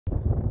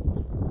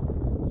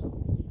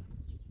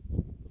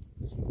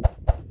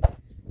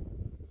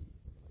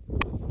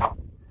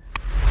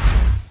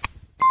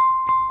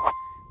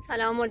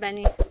سلام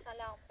البنی.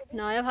 سلام.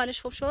 نایب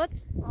حالش خوب شد؟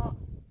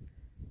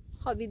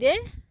 خوابیده؟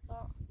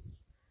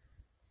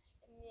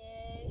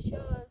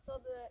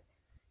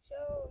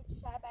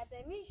 شب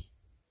بعدمیش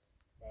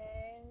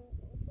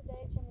مثل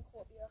داره چه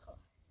میخوابی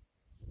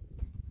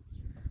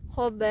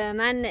خب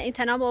من این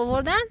تناب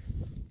آوردم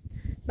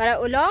برای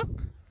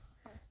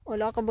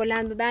الاغ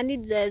بلند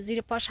ببندید،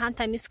 زیر پاش هم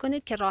تمیز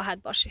کنید که راحت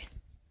باشه.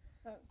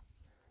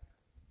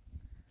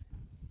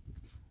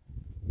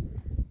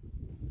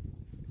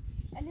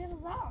 علی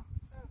رضا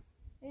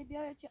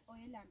بیا چه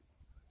اویلم.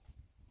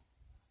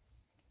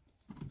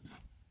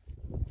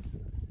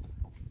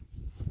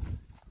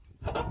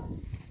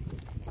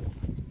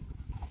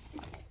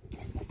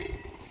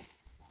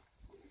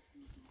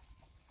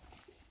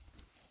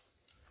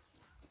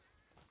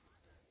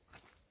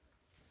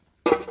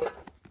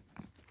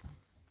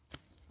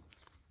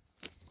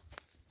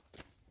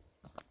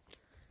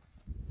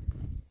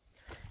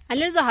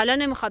 علیرضا حالا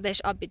نمیخواد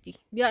بهش آب بدی،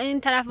 بیا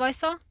این طرف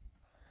وایسا.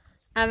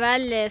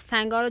 اول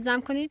سنگا رو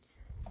جمع کنید.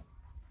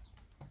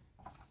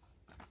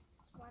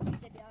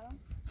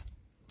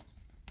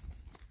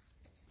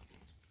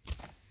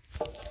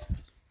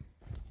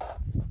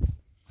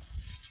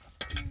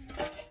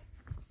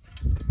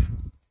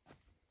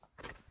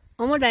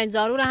 امور به این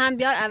زارو رو هم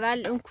بیار،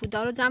 اول اون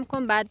کودا رو جمع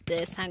کن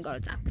بعد سنگا رو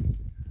جمع کن.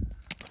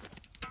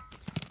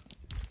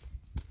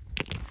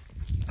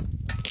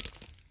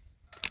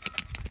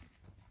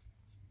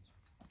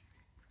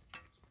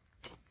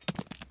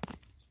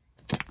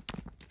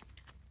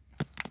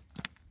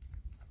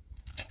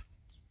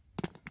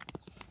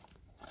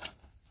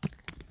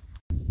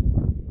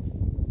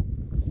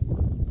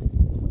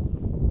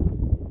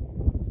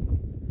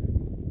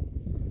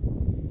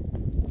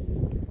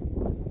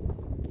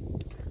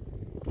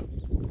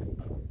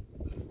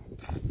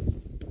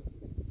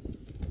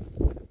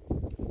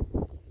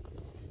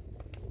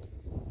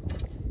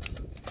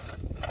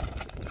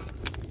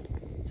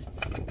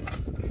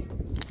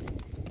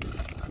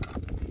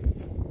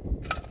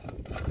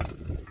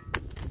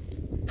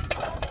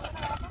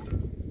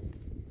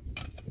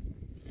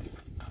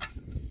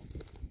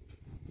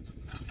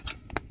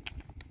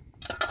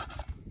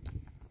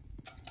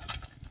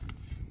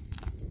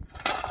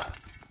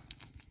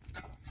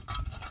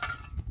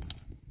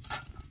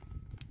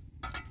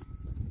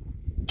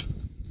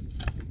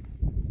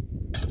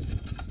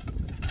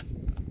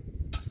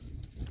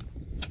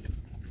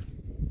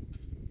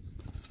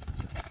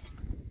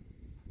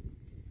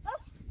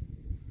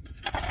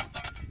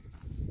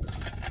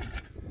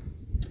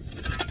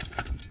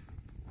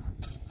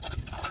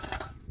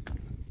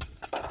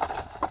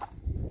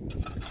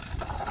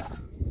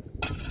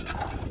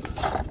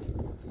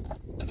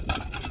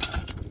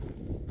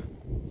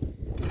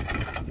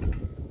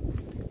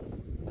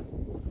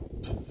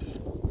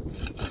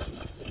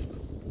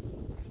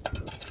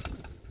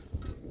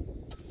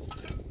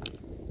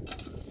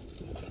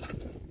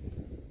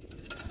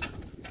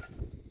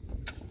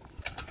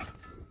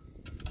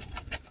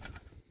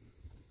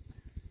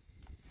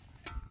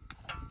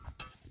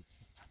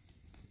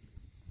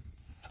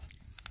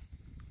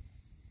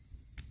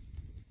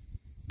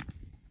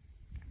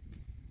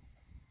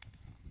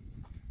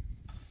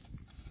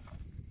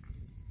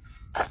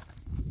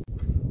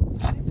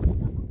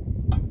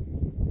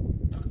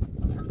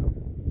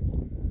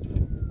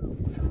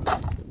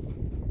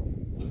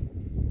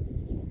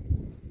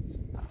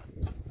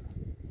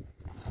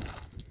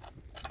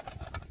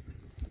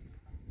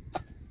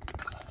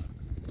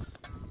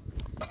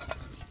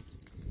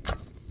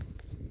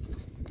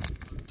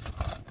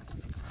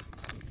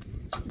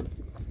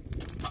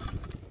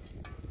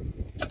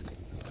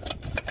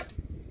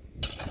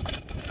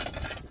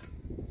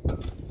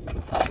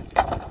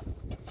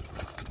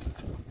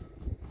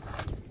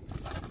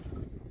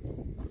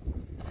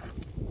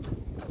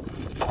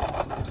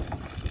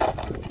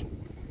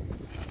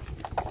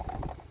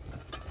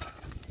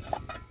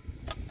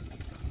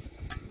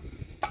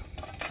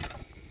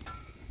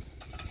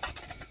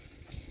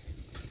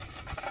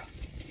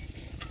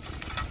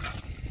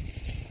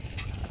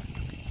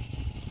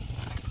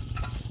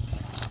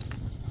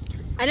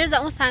 علیرضا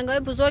اون سنگای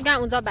بزرگم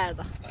اونجا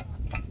بردار.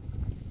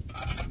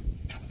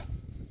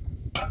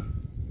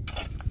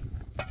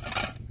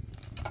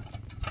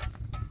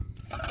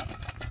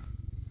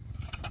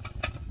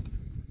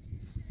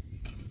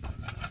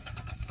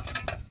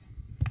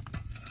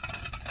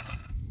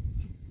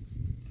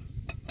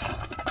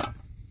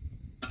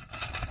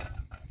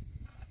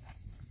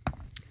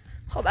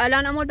 خب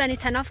الان امور بنی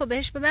تنافو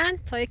بهش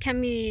ببند تا یه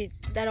کمی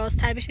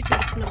درازتر بشه که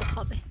بتونه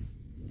بخوابه.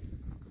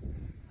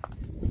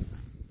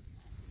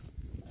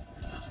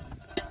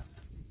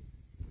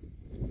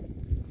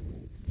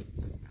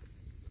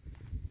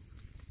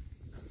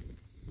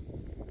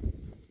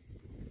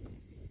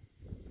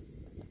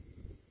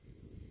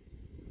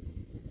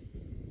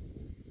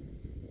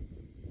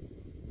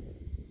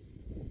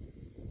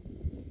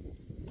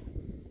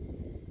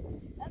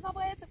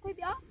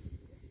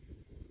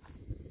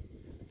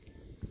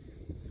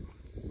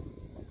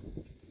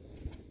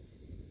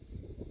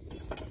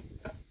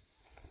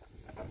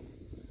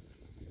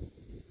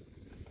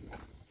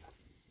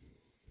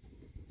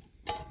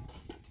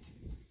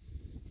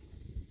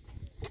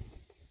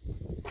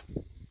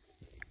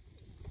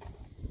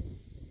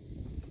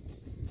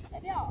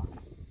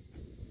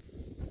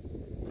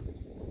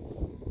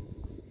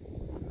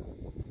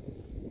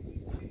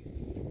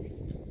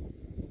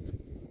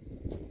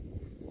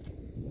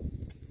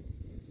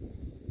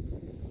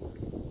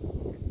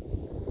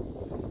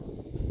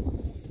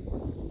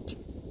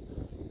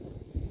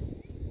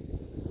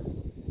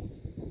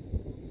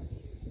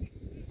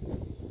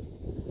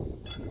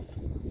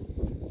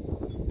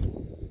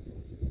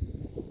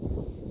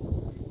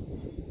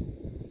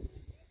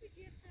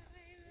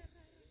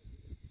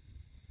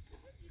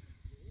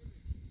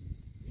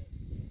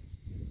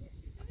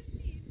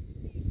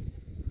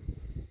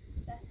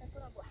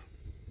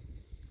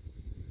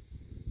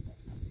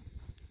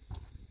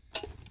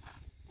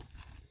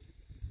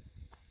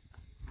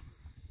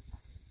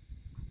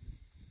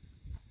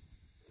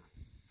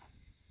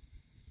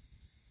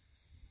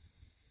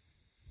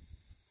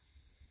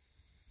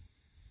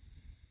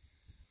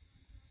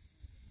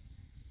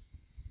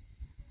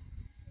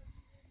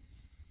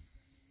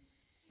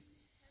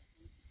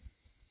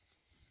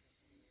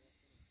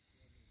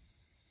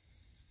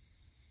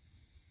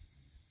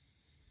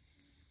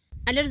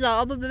 علیرضا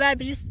آبو ببر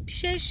بریز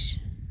پیشش.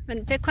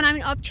 من فکر کنم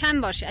این آب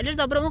کم باشه.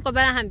 علیرضا برو اون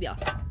قبر هم بیار.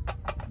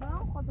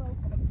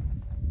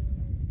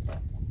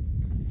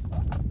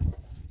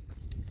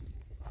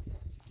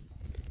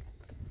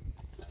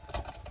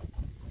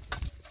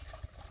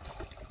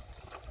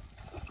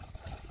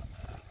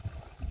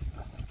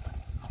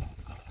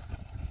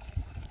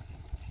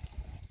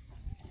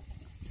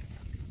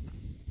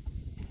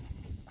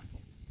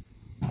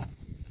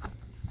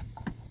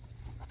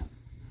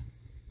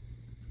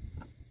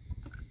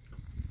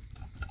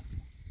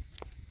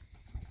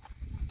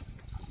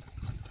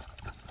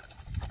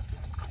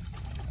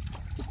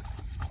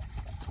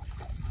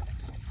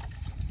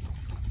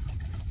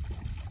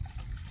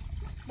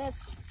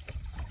 بس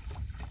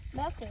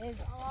بس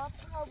إذا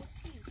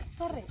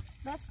طري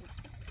بس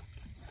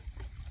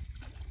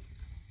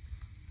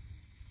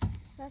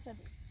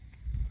تشبي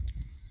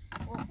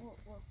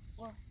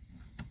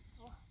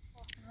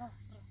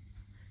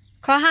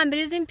کا هم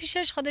بریزیم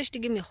پیشش خودش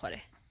دیگه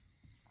میخوره.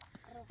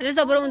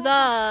 علیرضا برو اونجا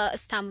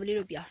استانبولی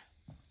رو بیار.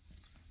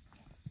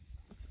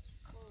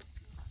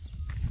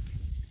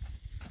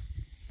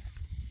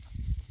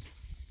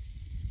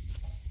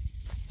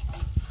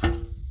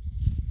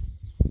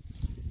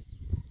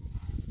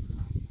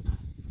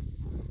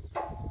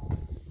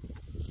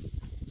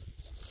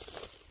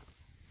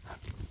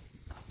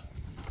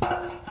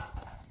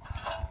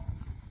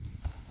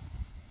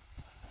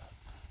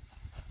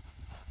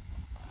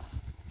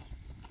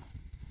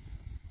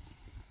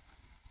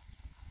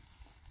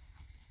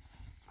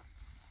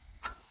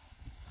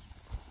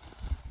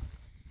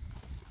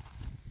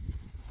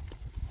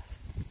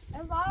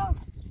 إذا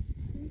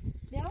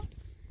بيا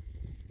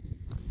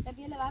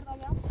تبي اللي بعد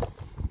بيا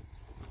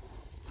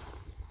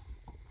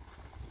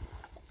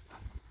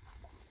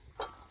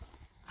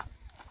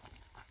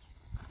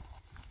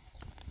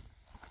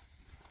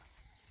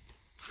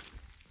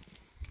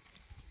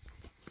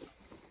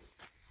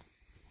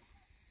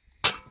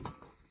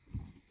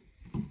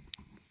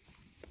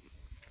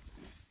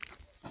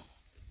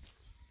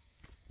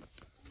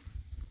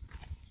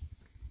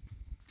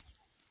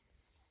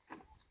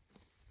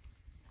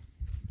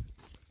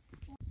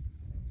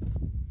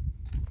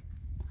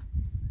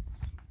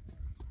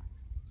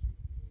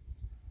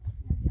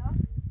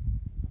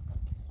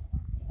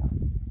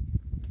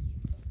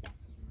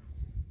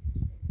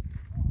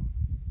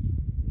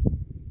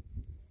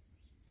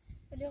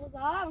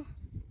الغزال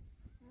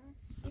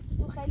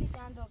تو خیلی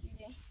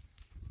جذابیه.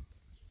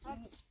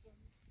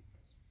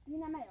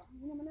 اینه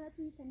ما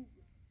توی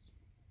تمیزی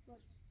باش.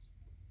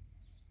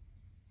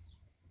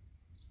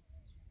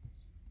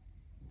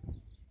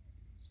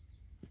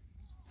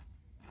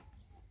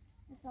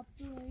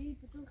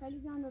 تو خیلی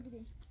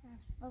جذابیه.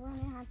 بابا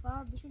نه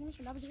حساب بشینیم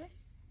شلا بجوش.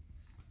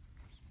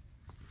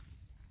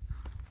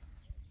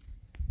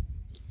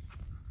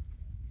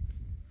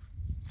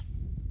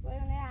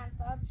 باید نه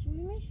حساب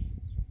بشینیمش.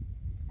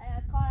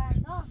 کار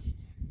داشت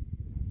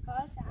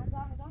کارش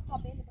انجام داد تا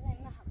بیل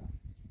بره نه هم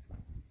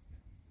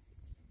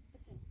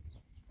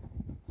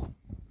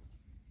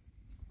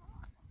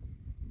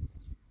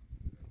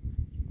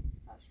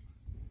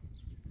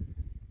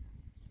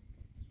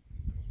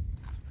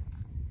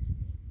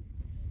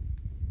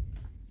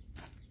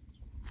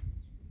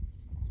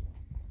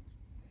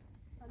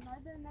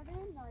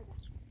نبین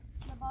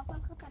لباس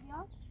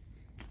الخطريات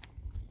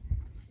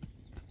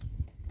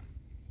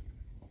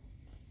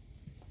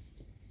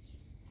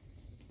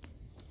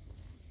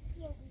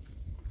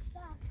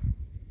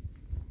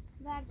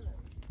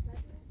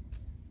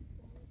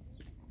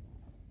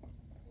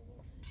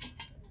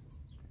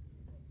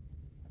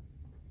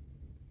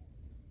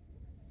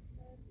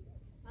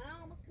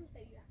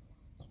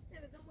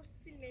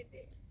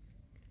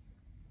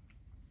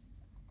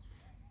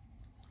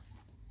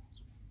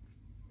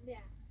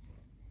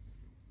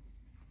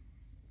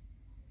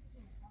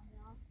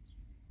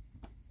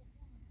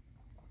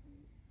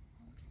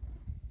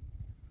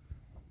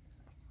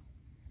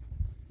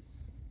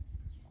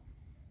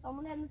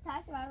همون هم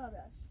تاش بردا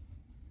بیاش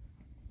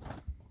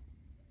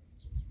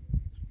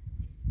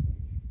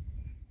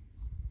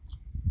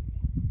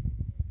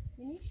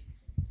بینیش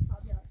ها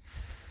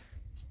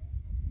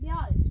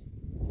بیارش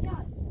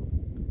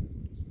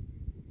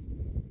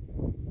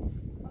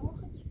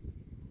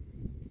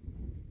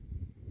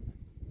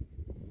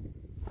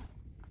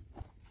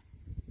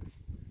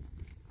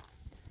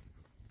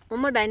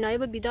مامان برای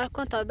نایب بیدار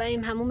کن تا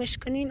بریم حمومش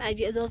کنیم.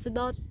 اگه اجازه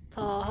داد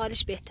تا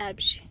حالش بهتر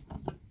بشه.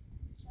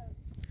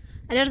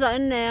 علیرضا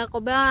این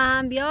قبه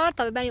هم بیار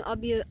تا بریم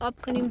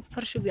آب کنیم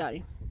پرشو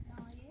بیاریم.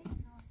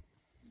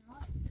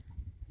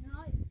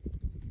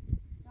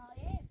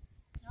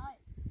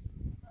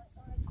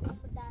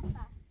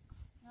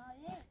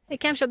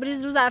 یکم شو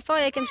بریز رو ظرفا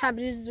یکم شو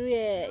بریز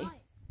روی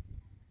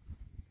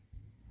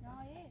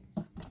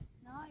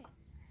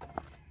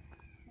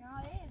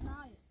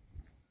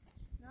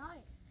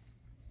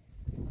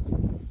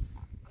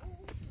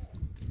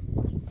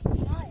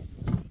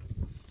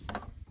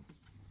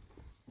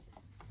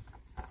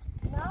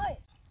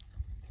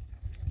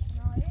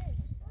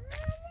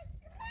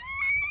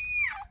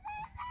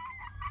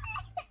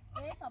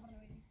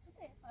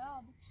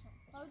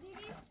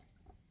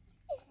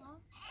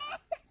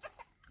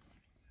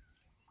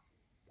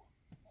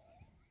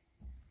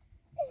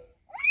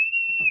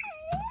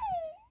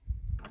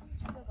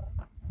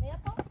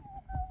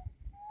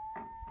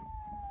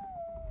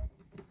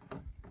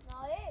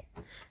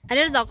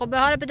علیرضا قبه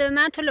ها رو بده به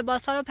من، تو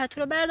لباس ها رو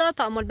پتو رو بردار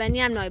تا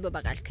بنی هم نایبو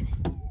بغل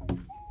کنه.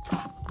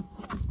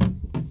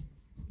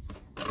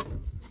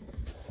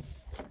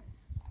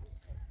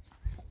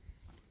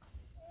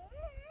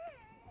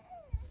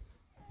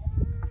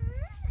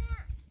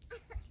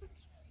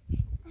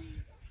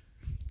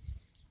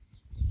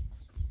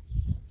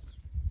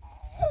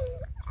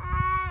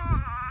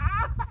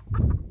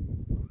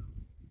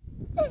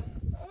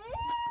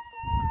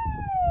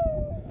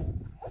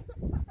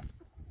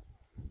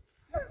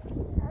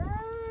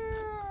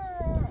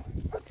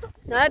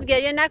 نایب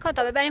گریه نکن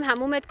تا ببریم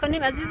حمومت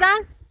کنیم عزیزم.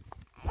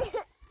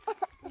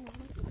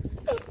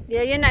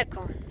 گریه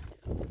نکن.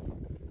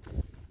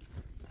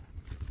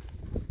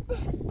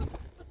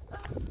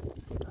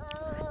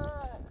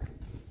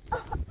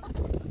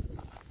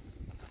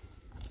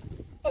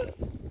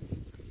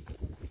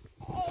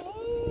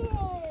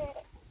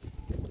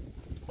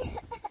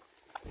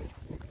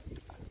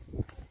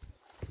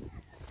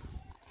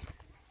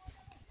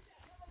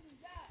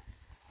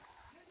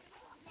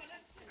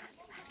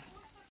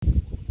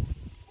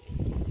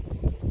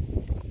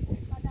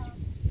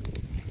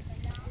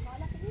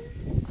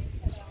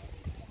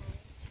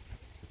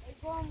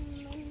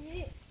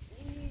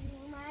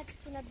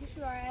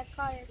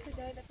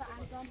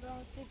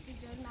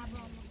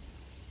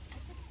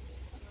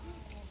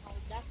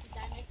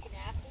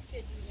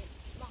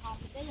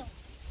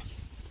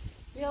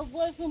 یا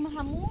گوش رو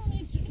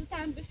همون تو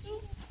تن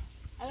بشو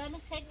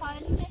الان خیلی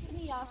کاری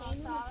نکنی یا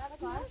خیلی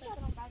کار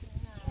کنم بعد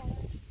نه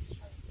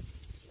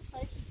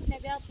خیلی تو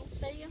نبیاد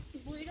بوسته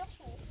بوی رو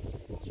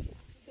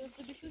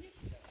تو بشوری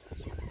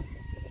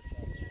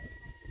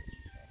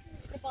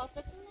لباست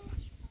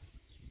کنه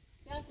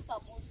یا تو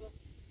تابون رو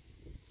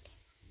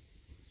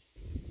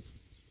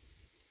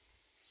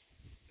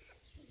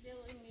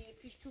بیایی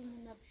پیش تو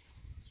نبش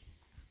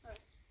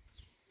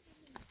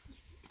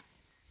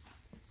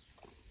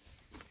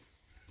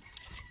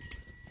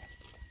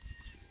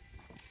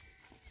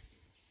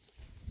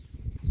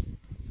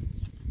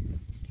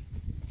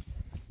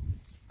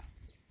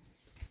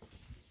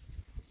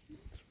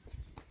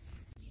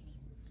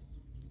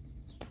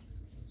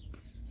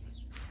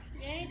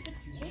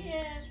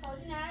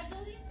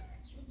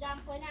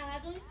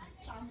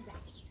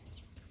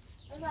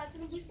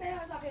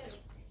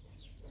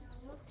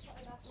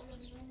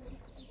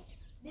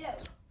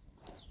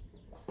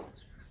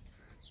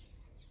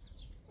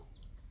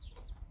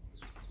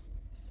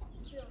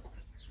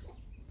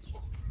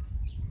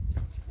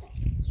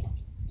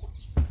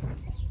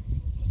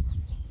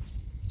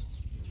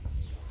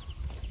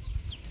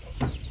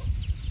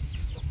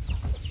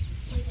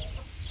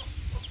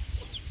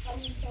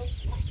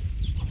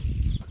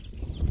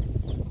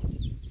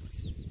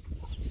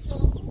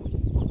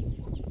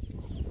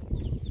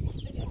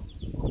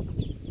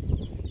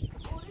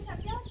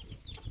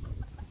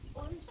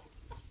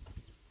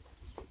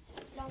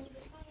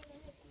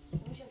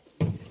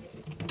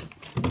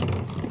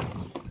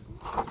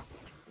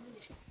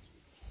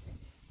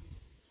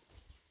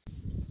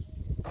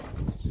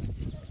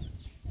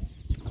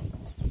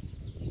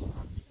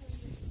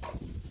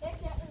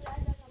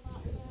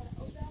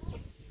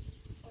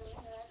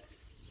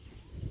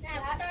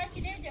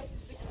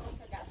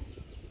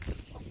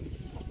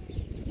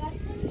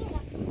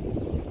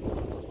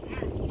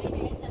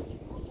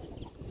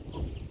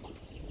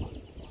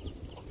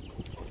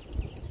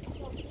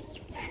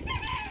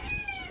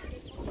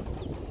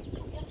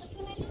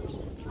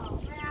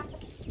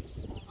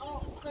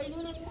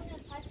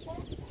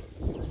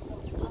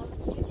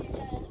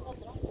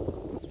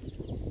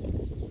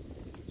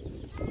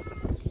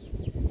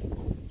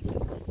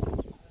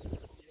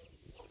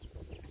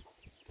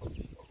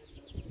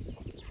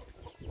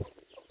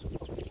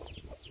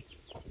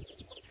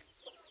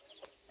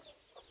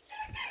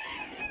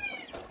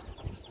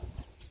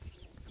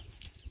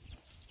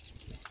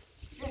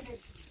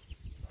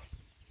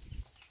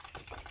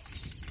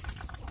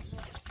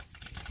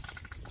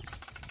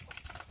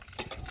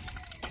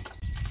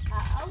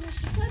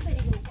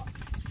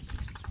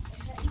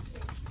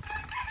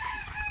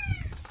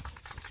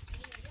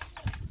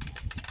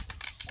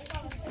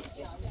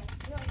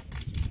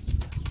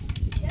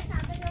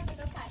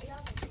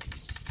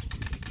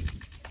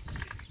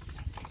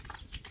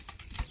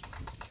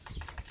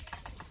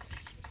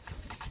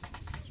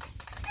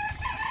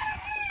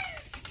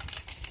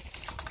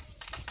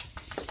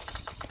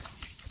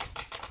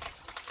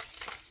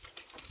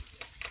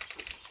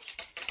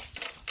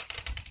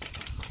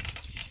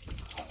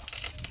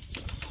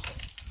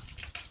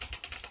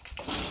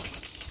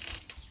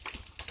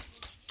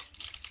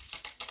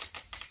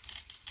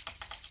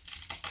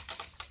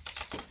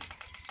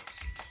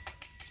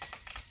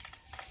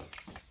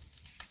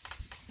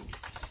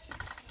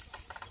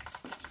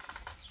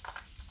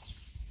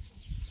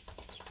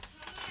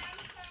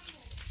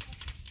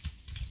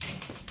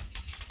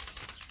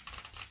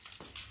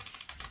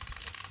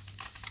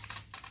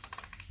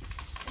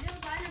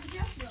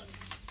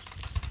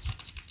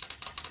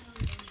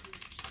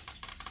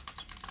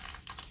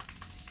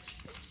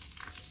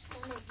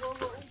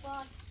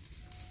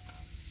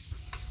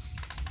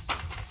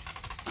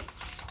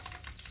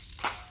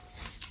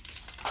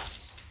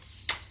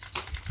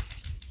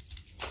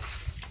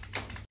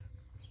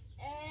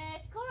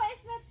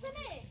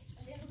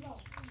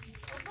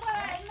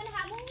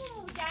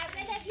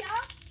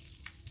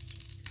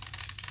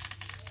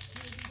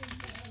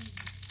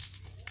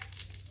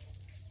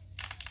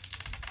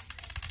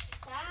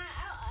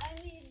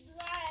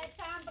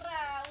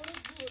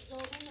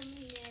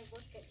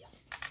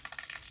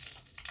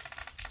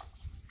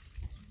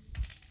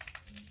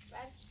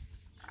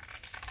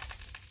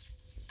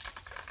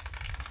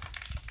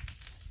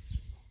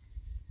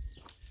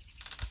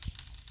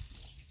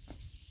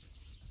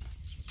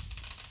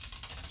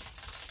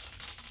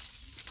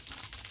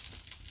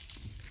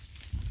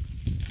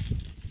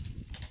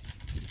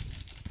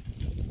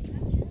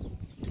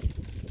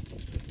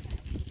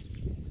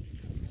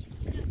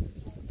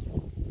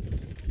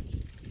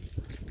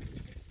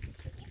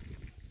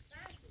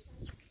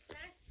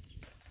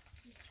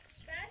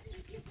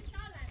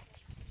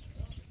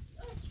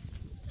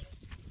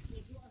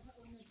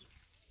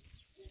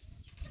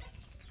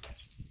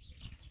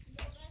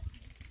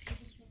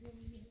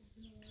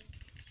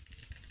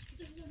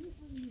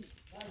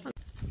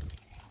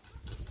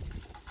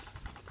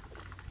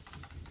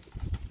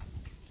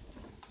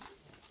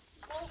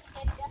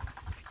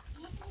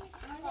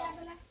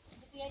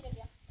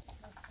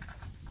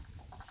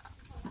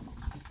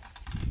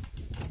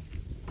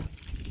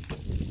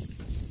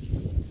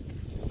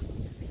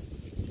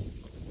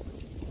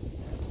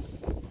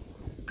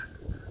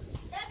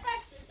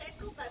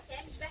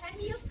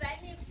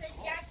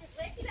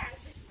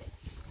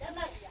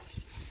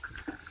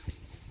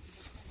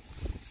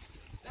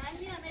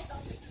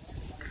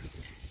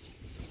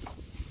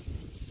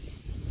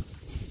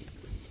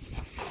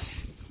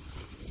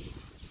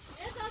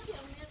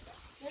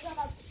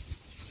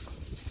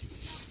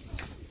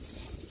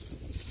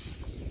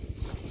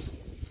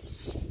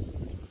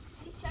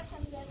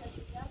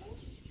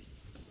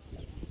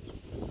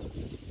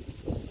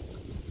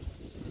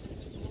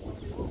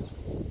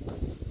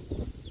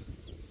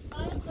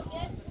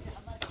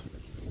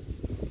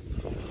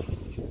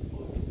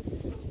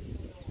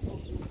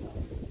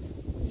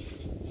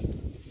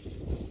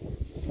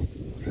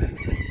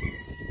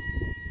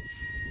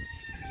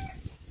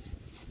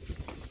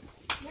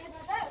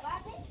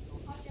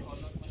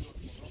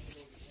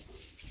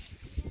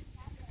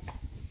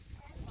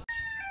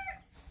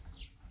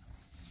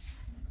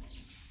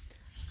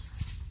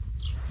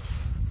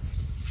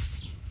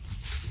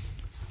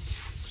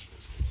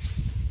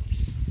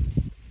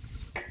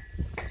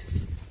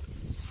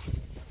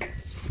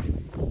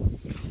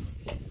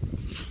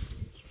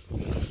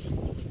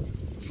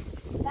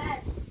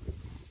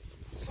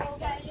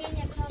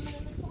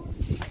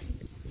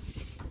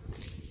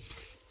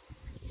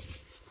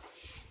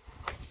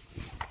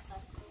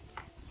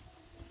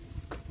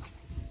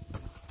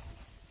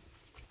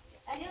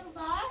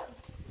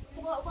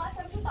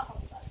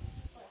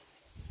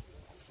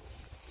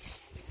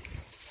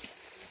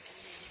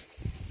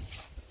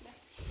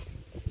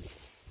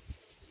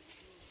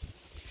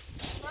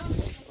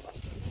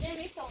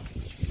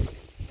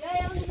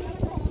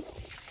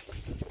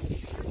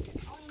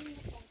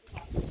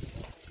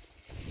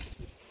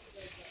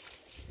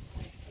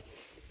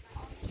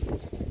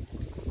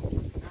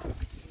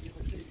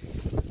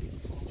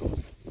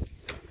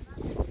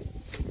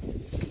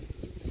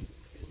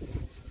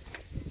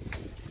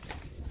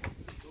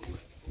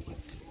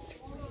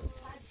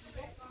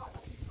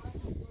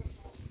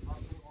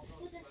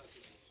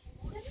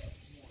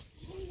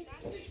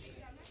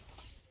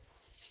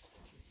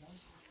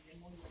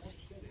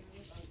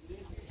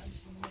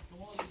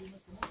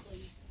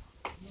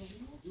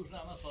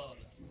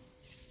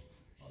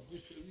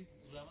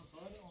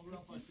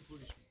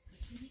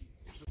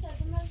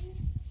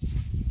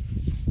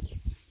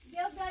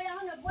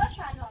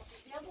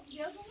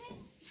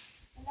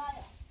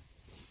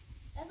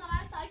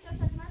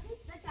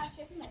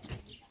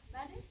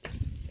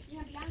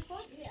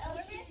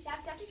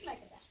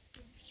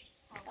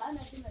أنا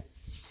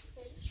دمز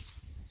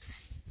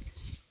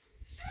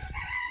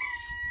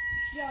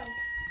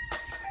يلا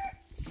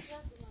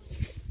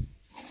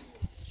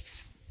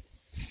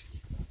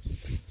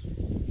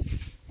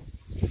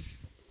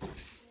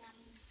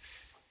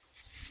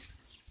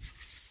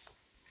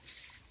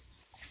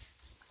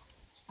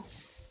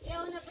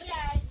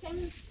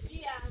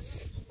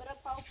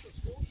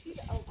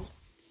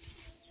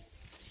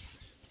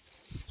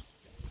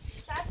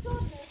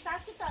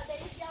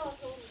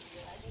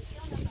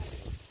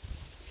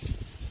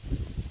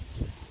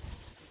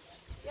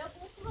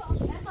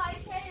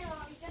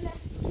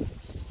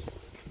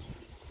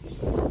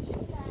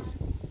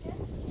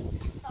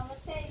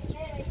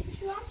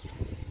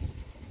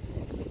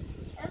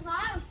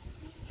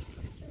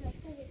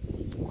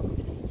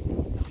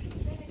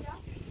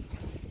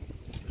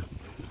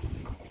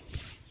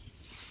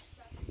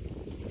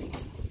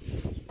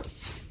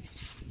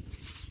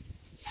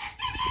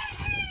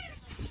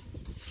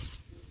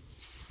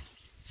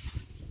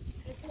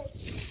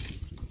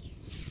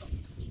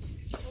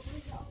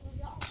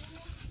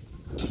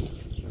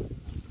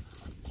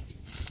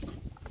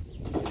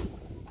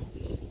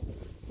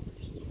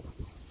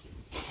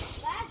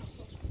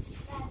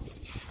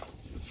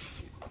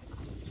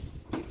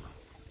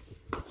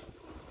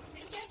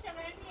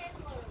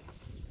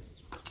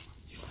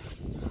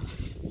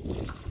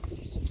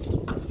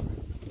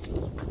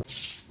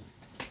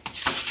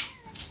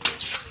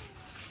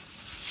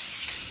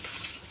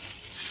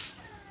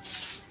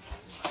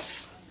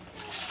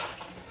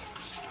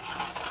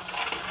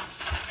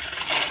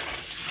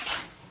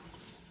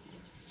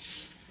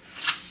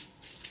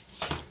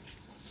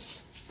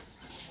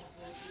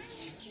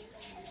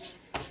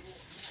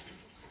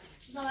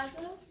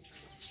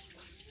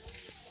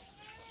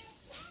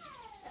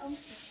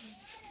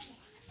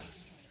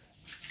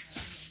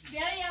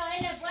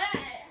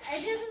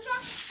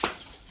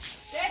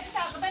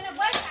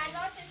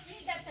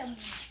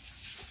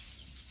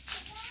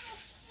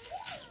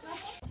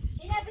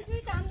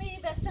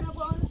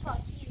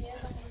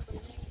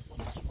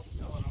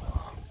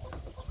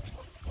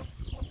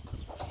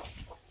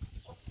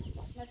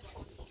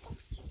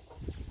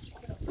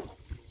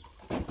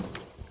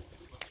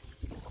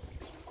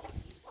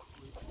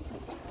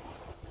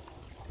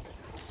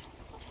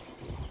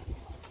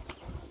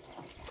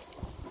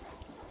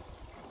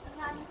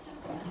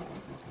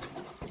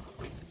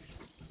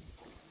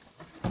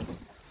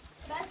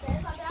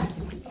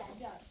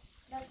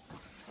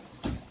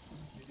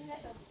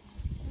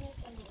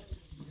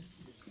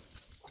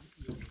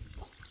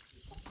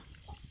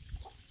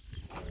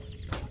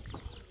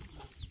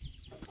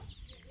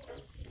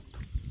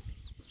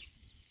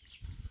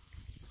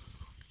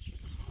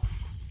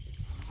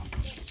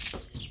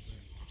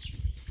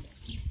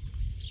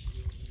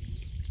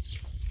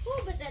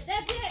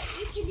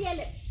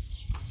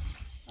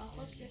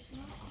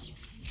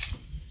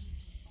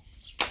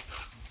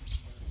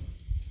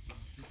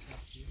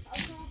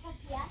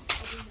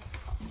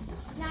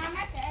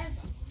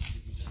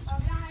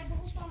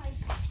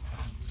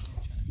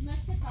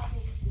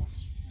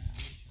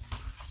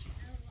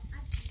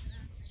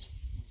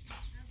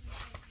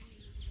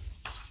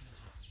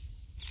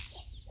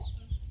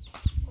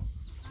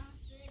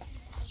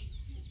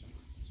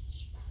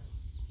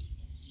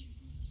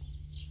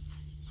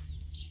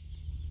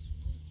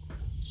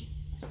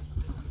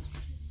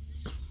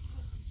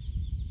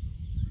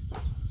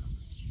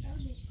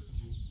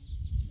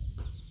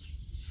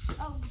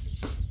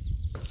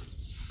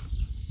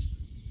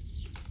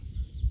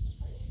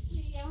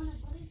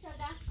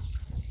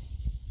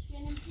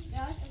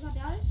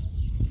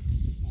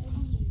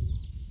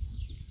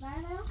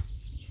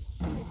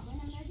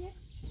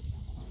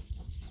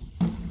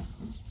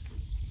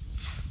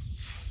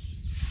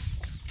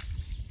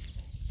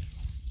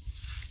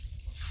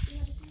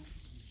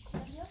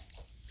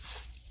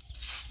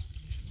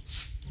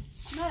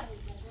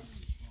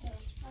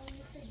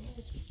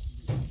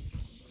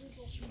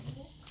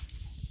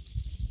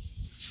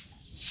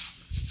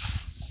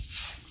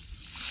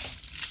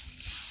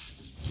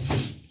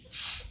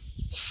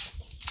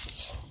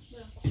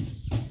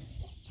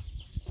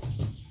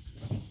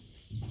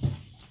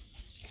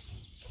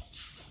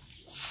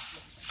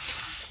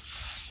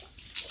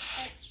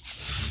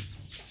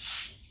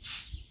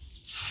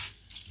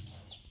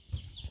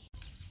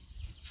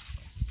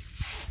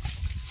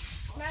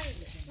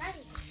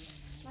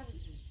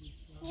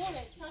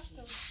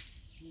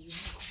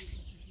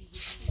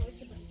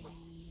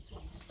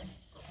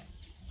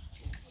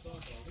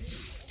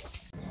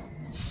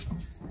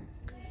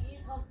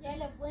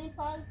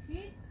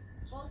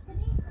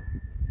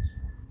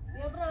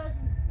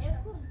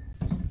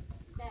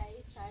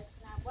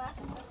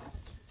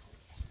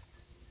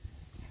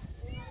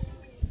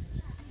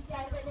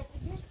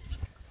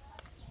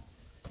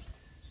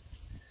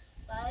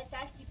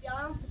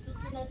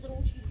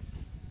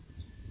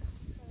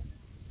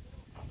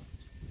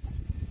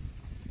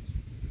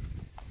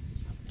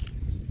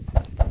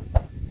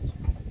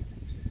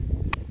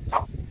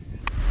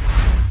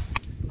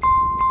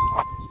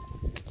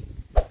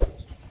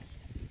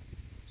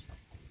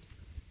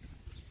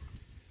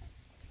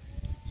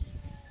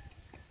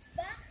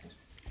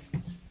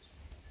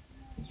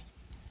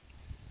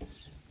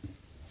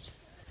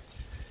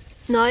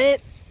نه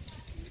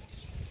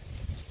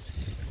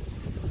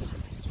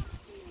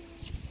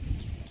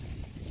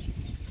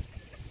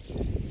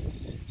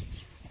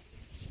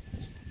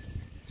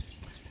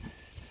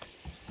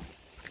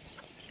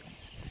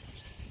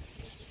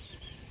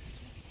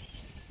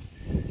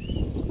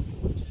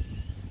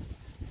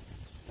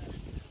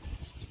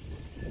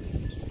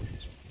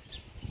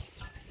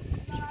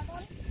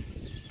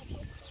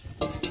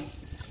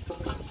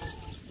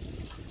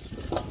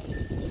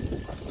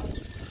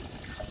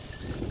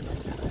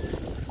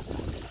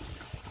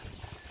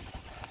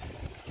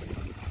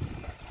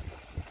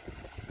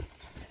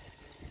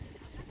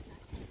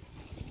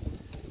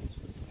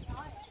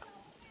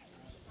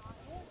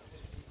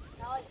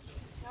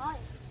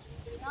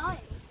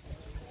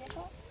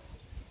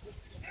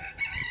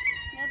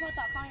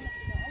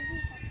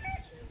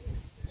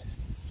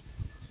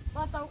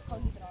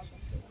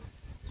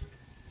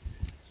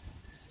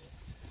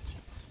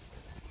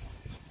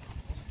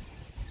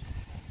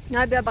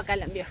نه بیا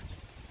بغلم بیا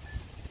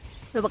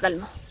بغل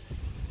ما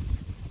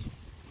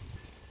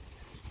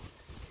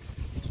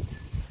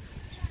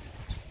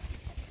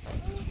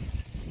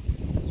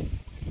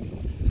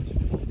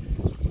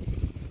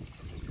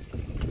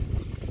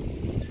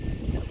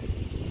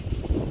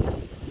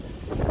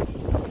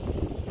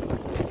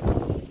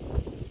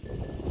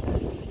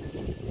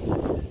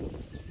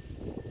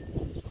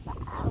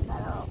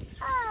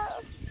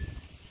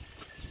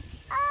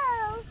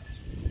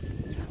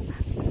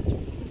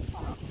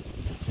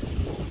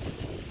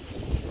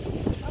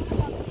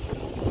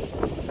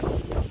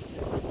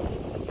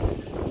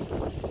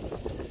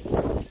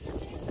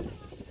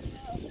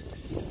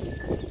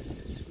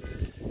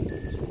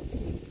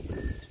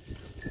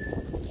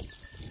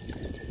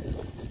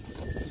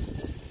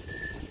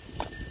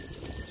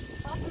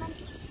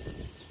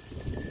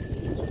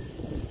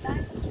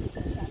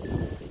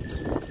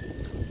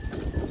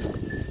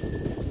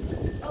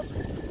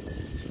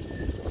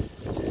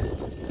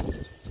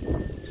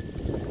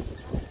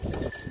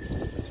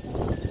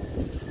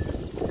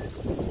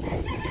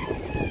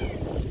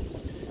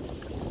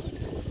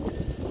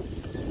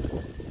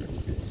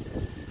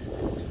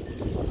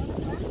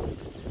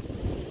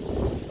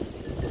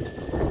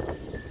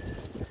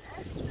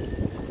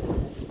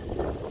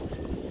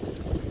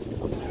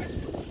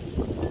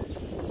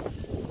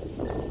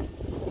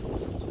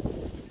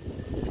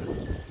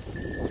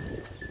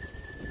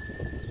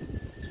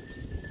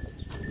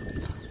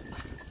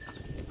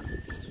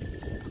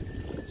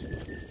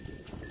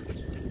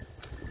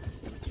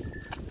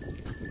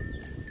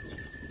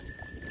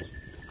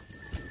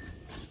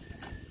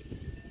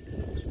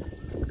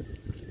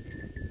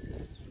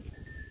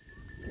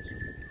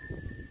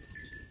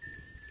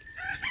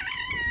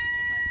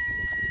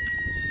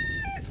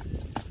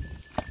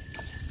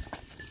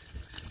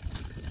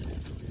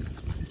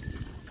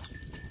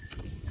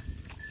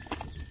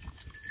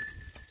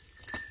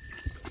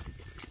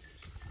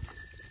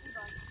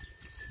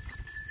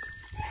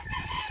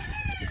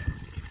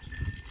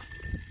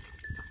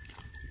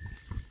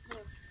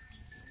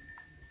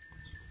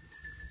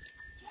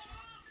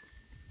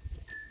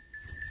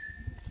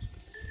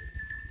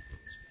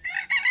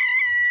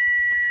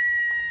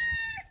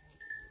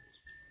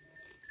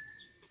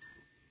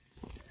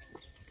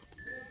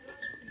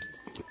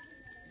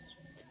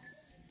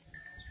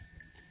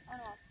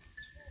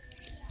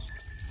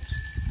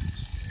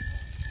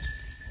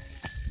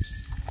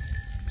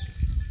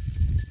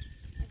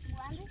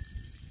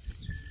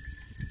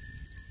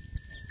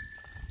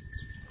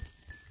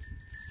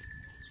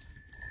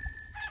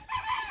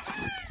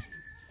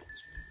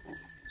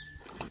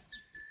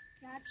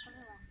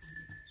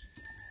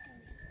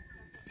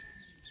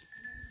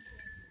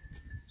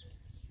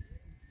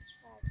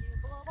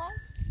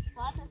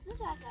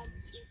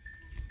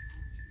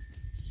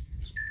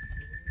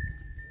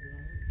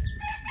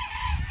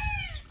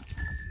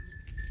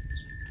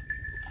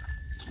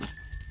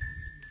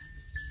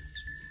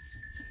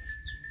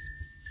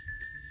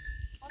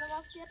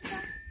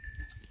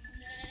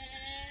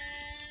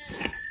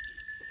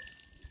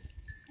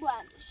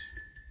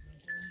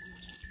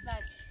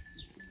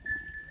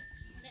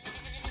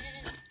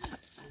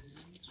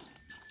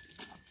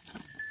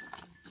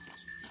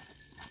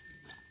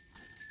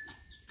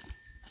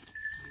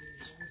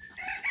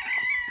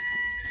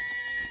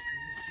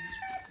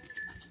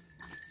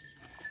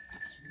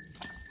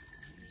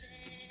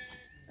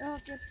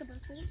Jetzt aber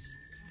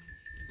sich.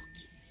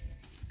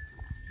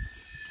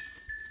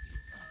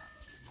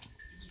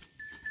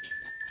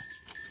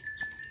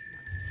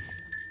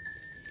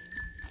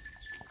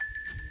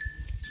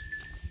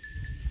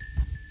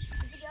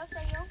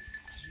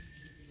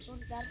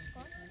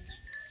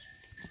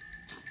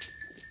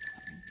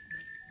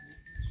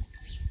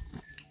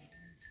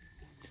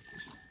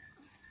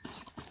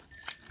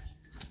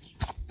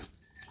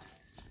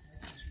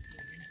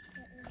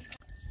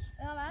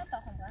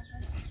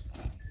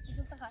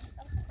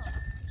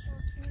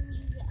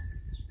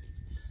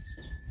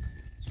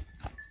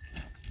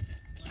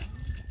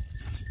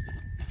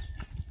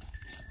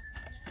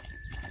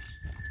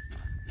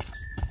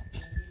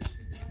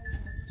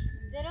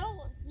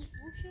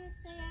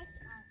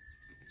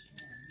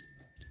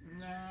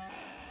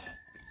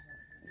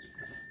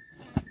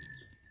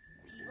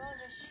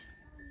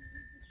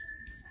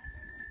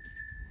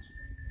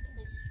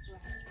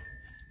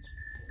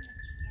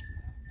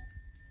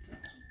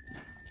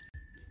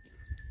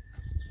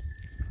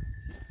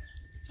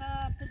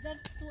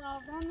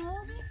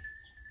 نهاری؟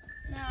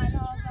 نه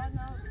آزاد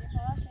نبودی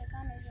خدا 600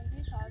 میلیون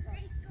بی تا آزاد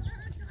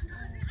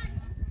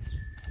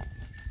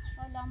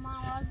حالا ما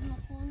وزن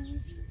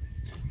کنیم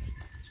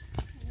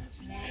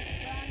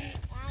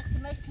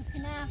کمش تو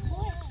کنه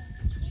خوب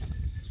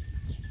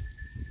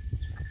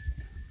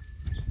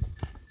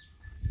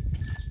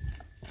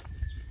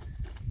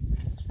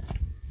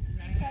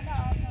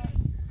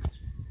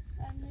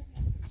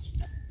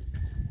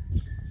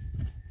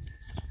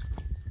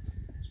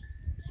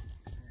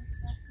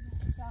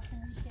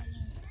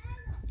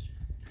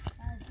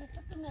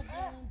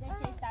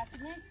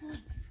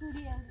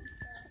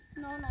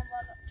نه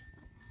بالا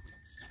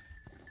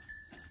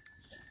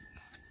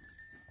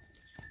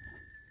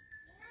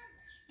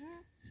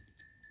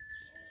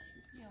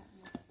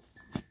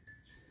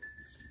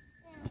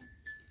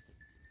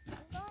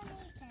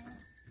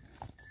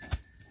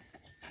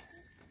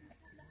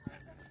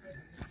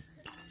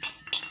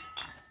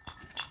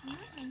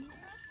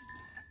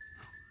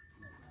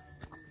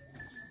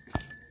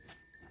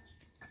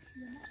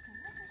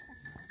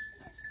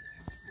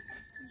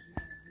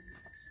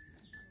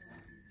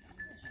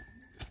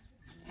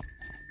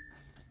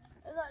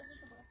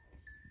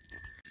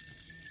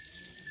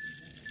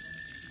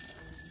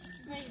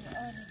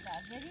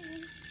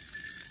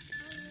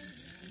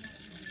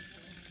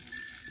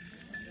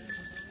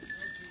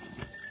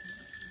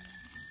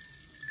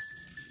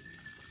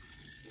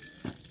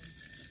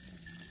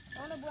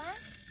اونو بوان؟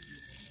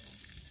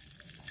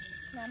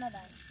 نه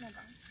نباید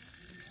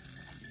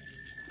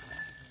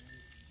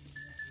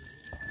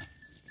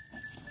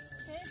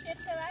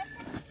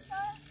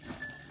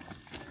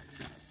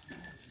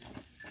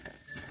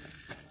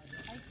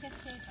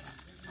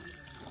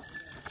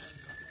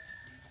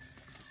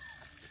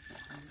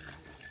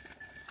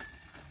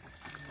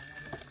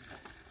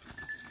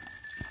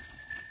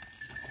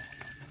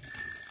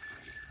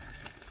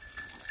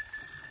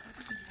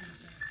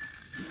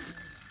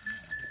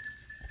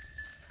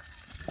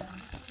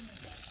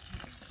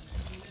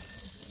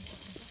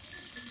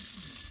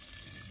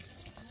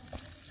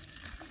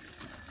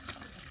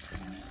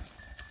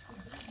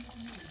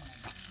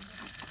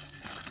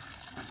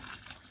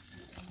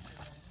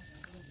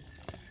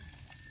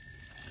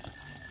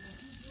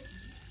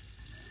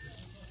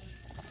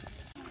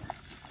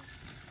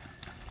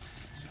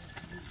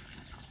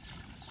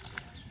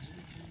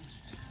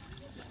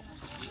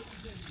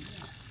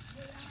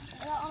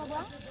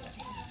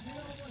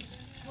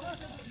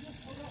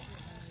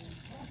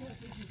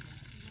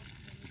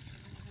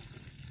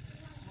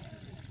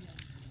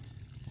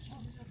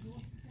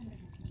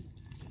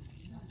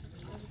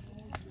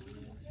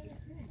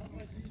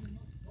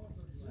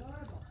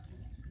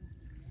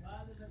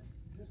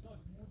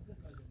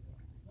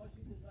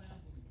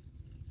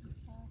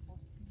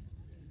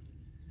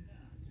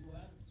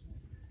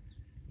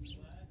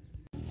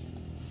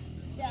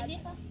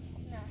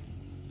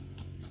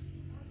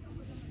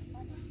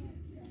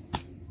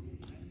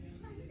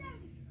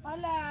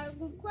حالا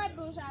کوه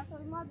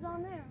بوشم ما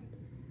زانه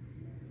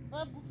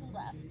با بخور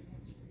رفت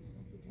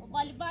و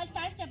بالی بال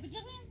تاشت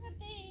بجرین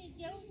خطی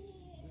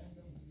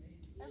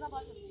جوت ازا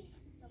باشه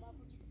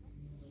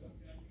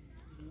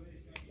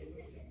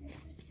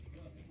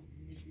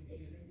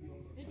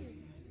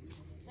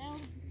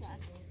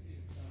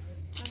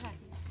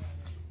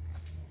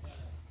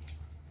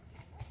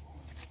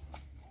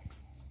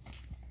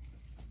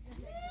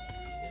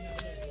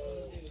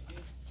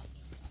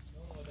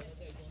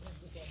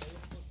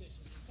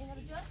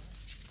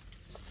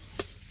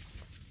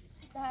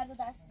هر دو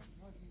دست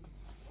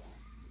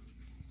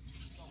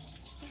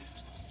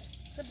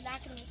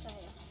black and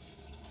Messiah.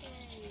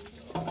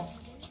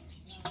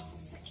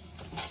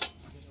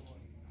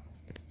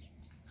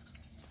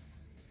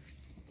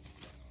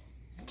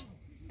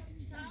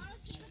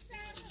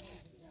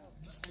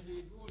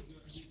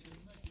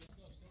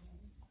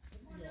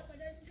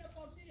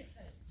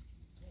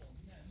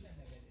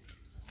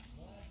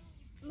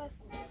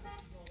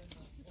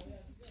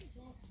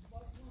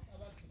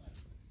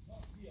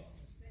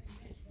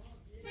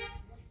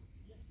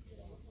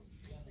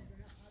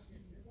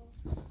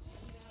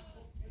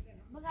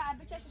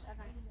 بچشش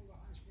اقل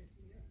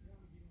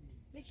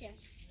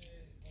بچش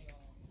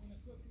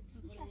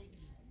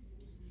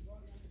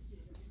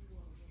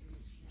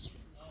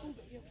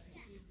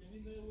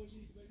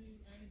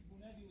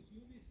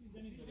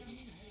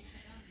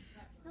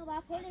No, va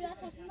a poner la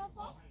tortilla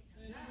po.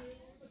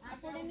 Va a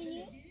poner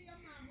mini.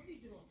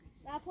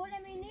 Va a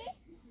poner mini.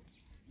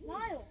 No,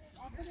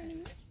 va a poner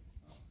mini.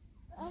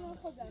 Ah, no,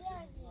 joder.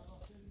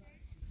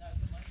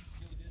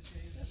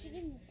 Ya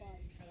şirin mi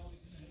var?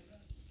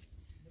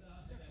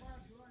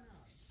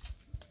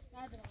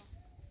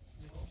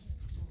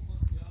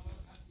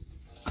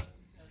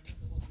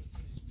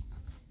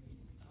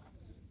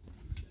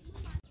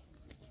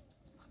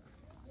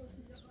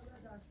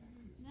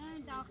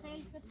 نه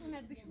داخل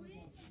بتونه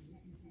بشوری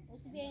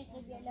واسه بیاین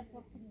قضیه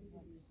لپاپ کنید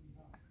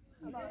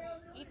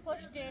این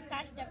پشت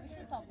تشت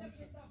بشو تا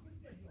بشه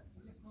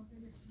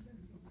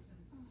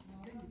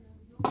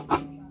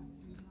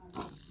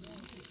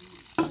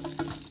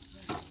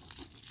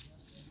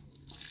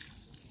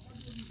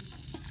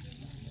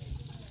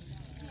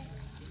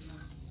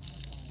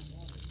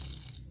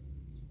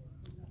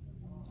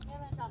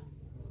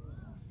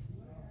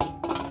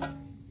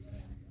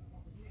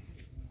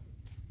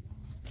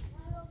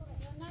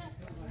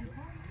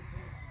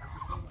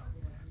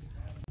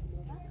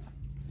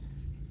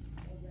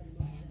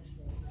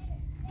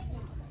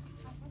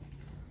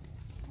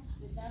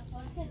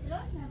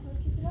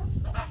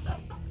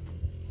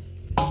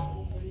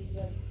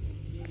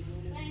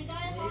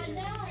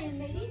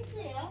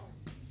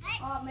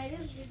Ja, men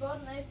vi går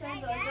nu till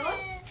en dörr.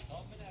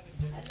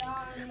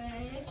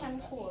 Eller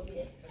kan KB.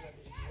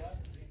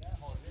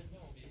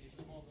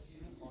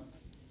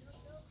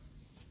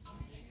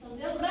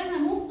 بیا برای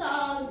همون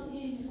تا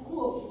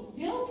خوب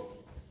بیا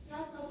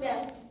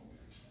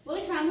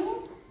باش همون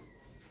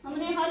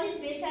حالش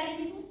بهتر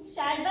بود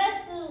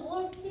شربت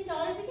قرص چی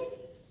داره دیگه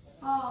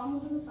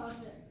همون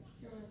سازه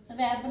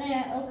برای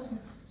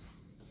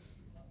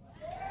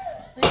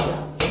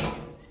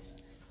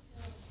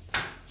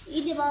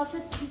این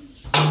لباسش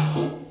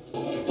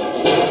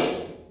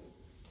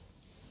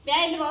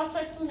بیا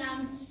لباسش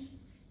تونم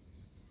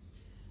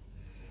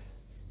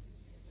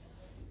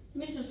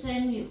میشو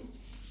سنیو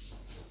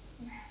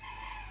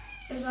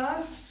بذار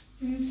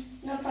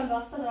jag tar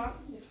basta då.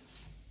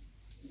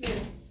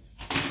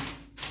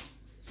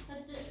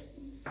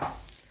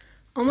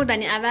 امور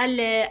بنی اول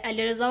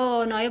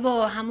علیرضا و نایب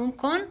رو حموم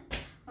کن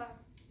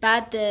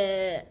بعد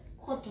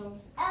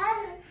خودتون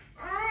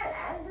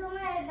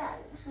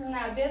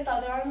نه بیا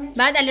دادم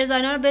بعد علیرضا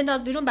اینا رو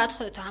بنداز بیرون بعد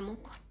خودتو حموم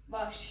کن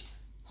باش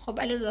خب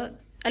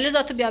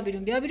علیرضا تو بیا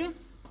بیرون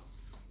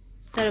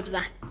در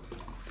بزن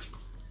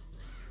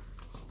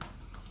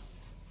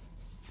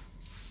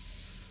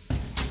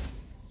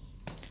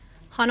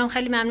خانم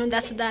خیلی ممنون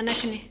دست در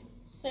نکنی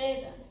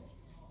سیده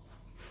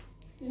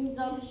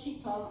میذارم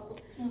شیتا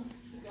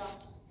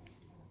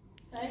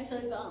That's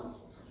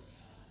advanced.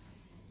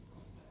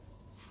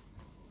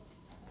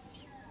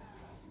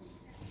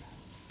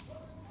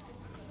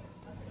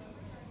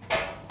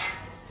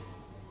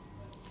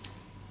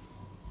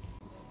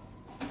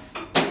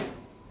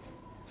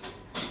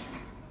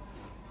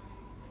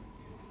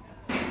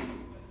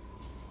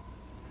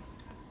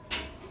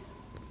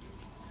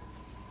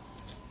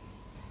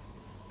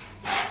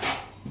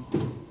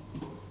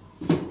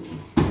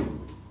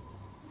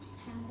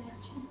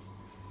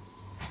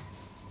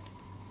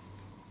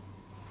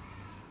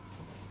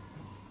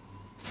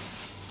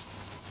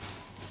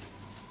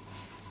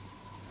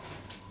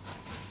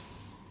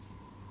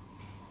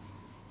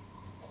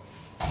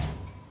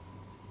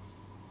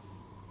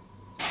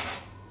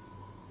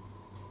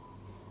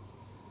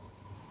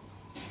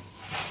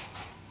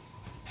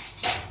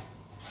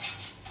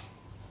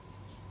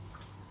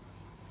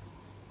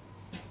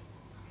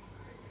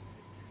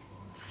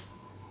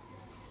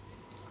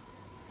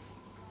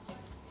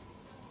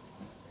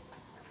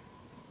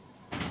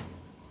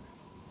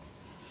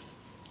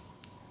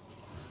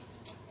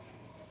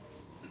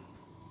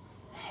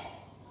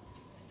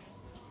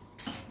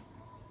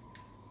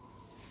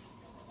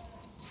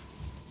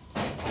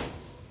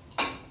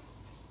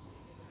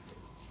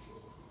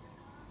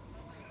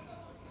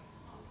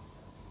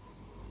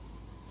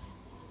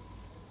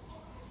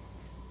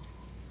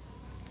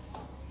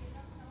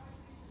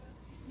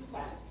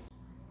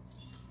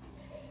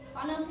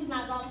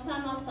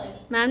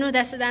 ممنون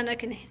دست در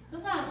نکنی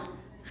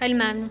خیلی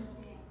ممنون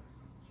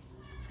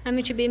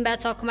همین چی به این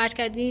بچه‌ها کمک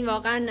کردین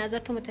واقعا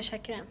ازتون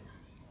متشکرم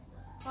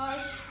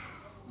باش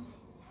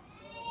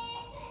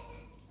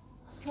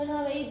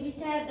حالا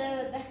بیشتر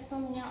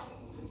دستم یا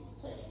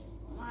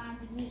ما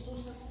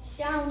میسوس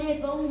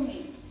شاونه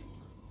بومی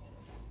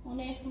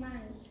اونه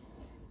من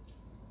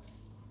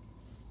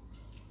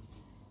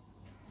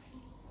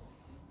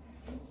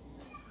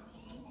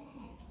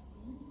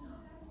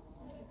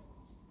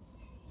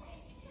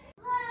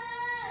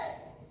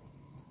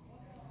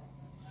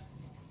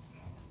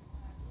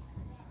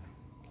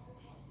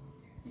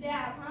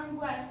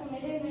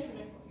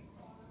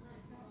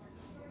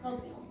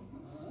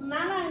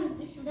من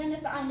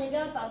شدن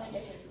اندگاه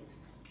تعمیلش شد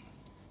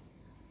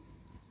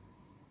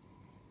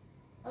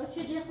او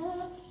چه دیخو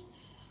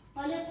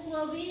حالت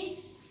خوبی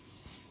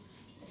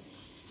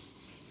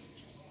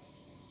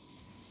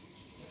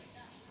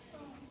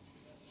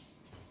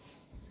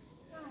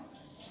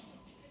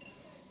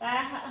و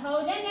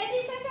حالا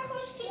ندیسه چه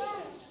خوشکی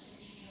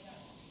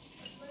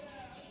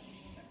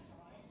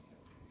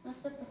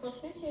نست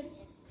خوشکی چه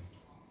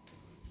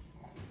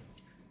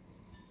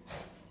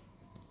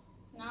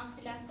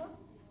ناسی لکو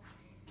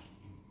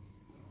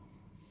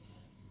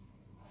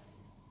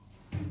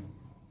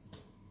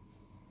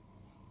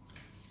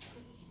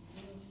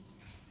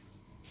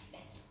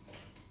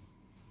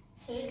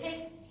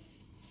Söyle.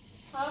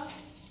 Kalk.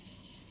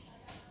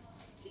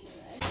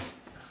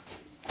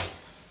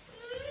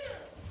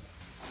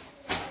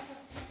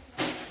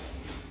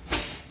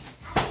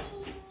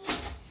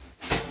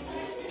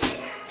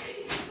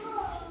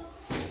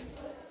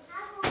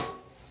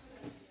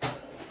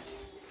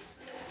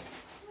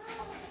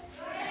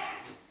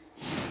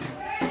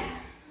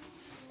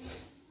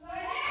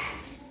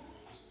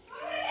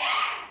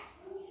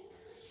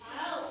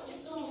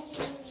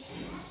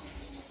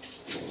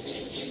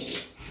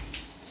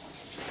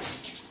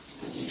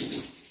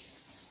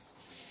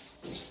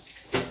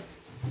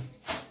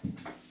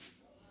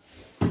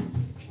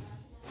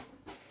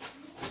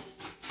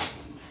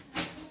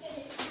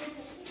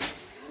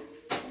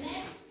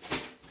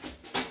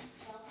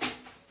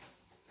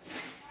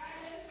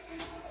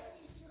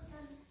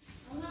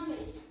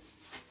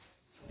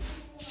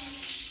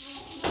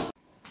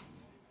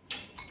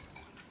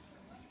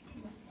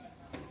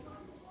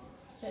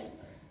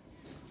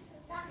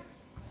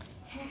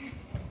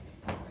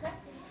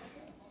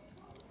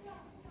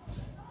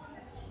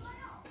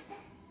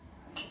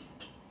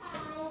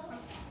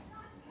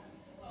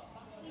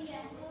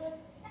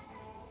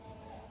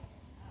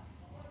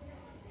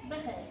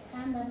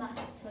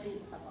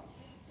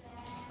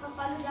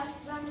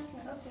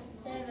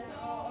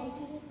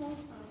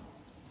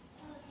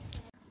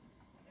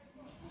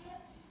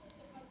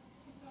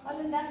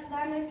 حالا دست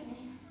در نکنی.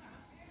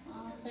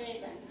 خیلی.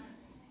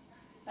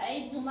 و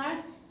این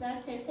زومت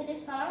در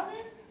سرکلش خرابه؟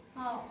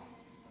 ها.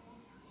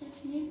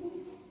 چطوری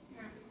بود؟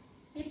 نه.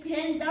 یه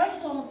پیرن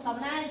داشتم تا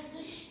من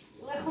ازش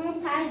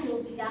بخوام تا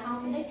جوبی که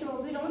همونه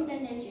جوبی رو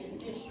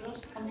نجیدش روز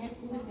خمه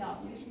خوبی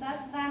بیامش.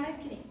 دست در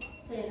نکنی.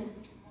 خیلی.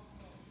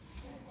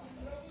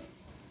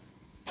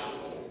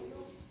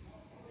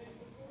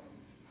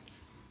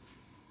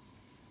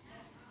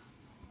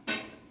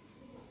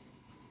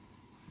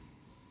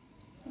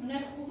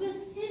 نه خوبه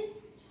سید.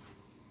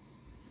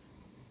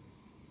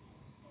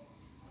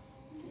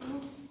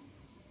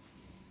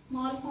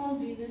 مال کن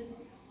بیده.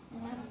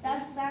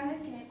 دست در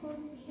نکنی.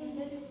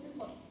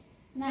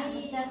 نه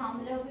من در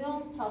حامله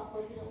بیام چاپ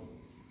کنیم.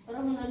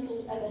 برای من تو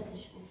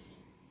عوضش کن.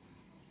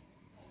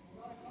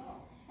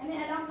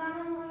 یعنی الان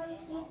قرارم عوض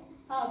کنی؟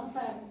 ها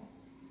بفرم.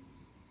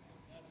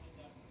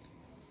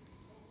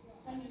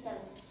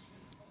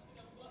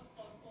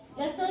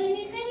 دستایی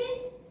میخری؟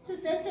 تو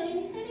دستایی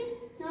میخری؟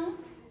 نه؟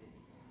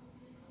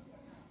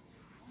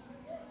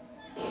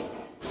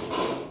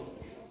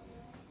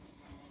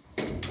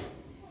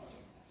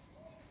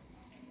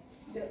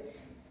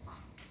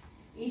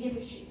 ایده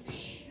بشی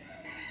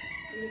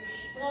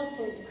برای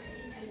توی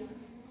بخیری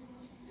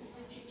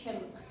چه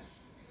میخوای؟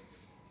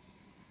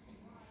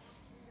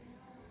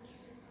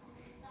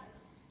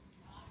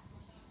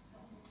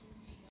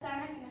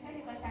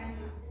 خیلی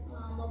قشنگی.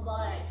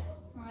 مبارک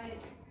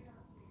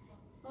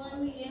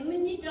من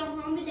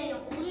نیدرم حامله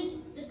یا اونی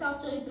به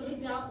تاثیر دوری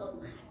بیا خود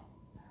میخوای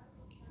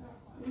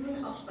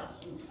من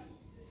آشپز کنم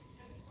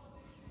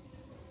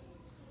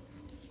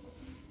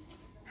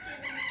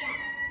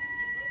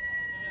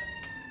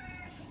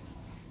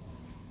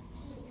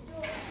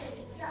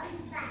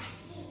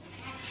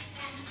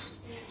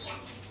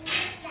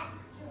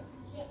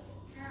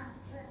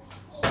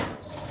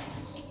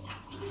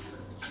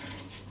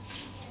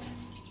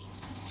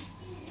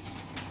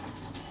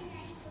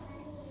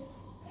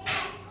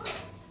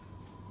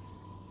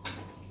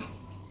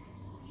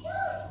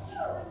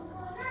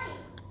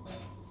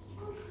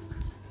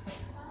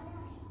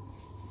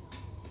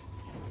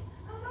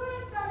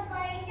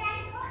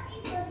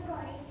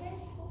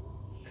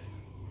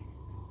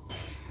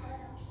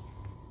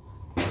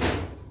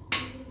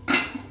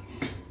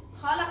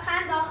خاله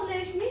قند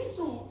داخلش نیست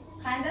او.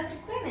 خنده تو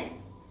کنه.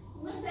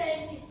 مثل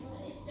نیست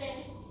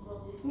استرس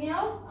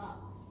میاو؟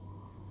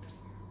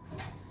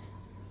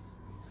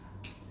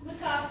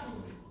 بکافی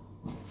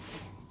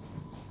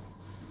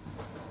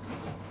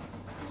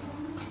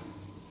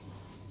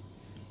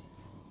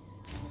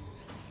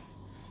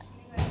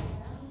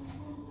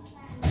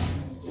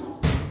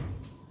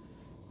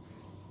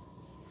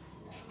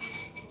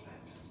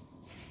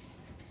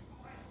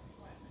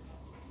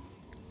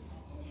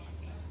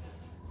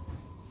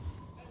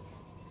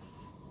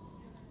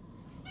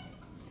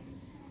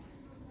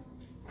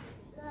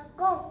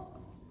Go.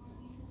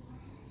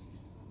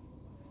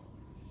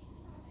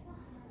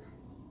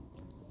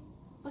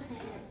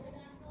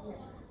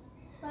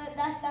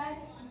 دست در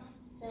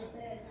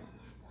بتخنشونه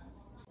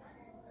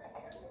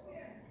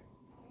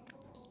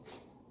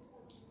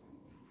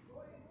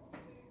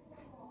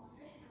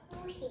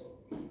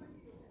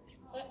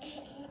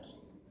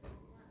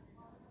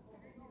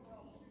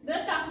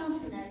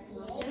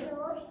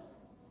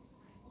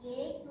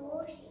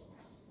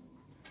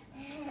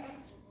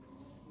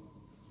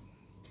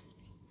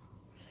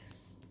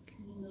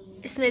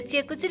اسمت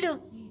چیه کوچولو؟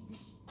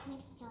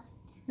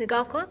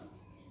 نگاه کن.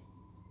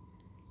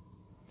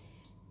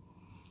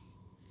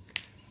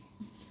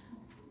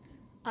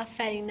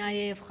 آفرین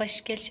نایب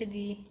خوشگل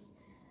شدی.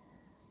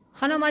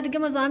 خانم ما دیگه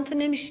مزاحمتون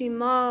نمیشیم،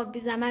 ما بی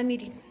زحمت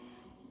میریم.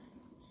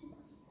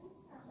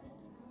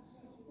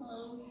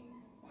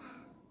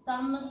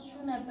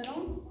 دامشونه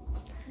برام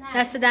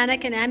دست در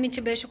نکنه، همین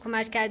چه بهش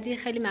کمک کردی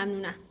خیلی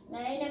ممنونم.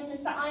 نه اینه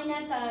مثل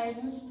آینه تا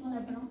دمشونه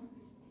برام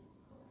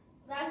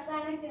دست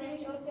در نکنه.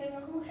 هیچ اوکر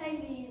میخوام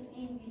خیلی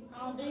این بید.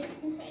 آده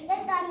خیلی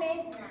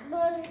دمه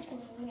باز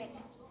کنیم.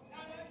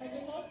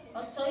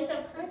 اصایی تا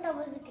بخیر تا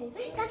باز کنیم.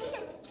 کسی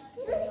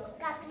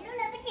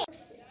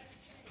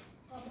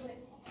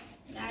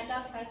نه لا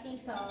فکر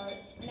تا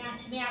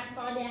نحسبی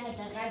اخصالی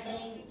هده قدر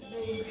این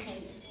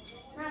خیلی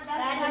نه دست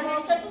بعد در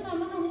واسطون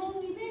همه همون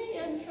میبینی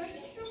یا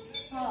نشاششون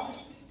ها.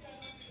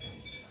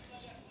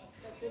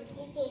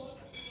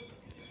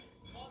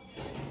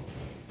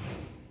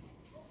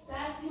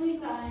 بعد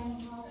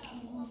میبینی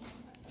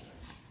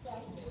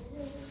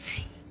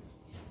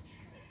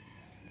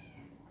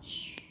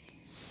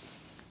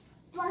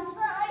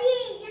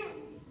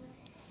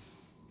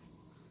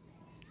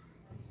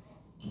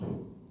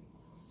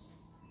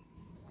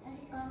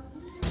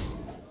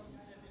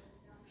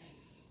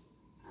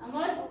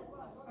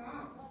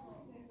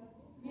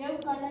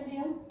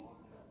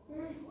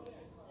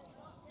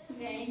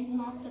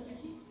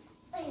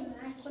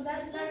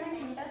دست در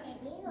نکنه. دست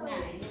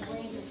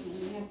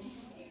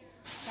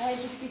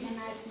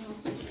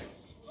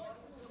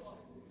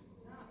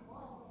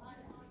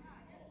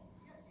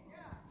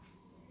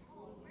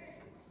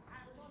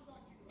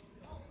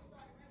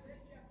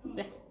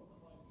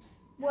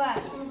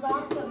بواش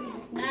نظام کبی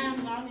نه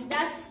مامی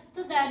دست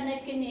تو در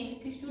نکنی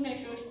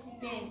پیشتونش روش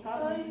بودیم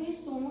کاری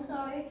نیستم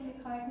خواهی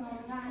که کار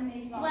کنم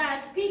میزان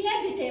واش پی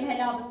نبیتیم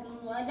هلا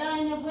بتون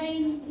داینه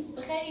بوین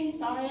بخیریم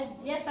تا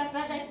یه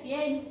سفر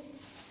دکتین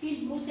پیش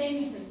بوده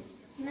میدون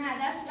نه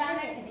دست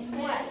بر نکنیم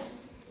بواش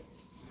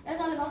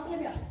بزن واصله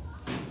بیا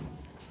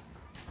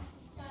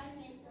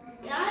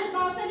يعني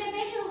باصل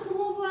بيني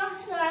وخمو بوقت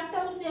شو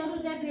عرفت وسيرو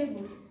ده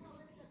بيبو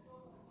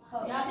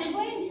يا أخي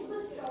وين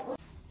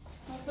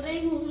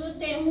فريم ورود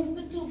ده هم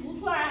بتو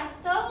بوشو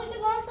عرفت وده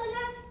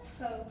باصله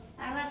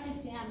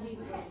عرفت في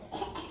أمريكا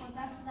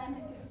دست بر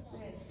نکنیم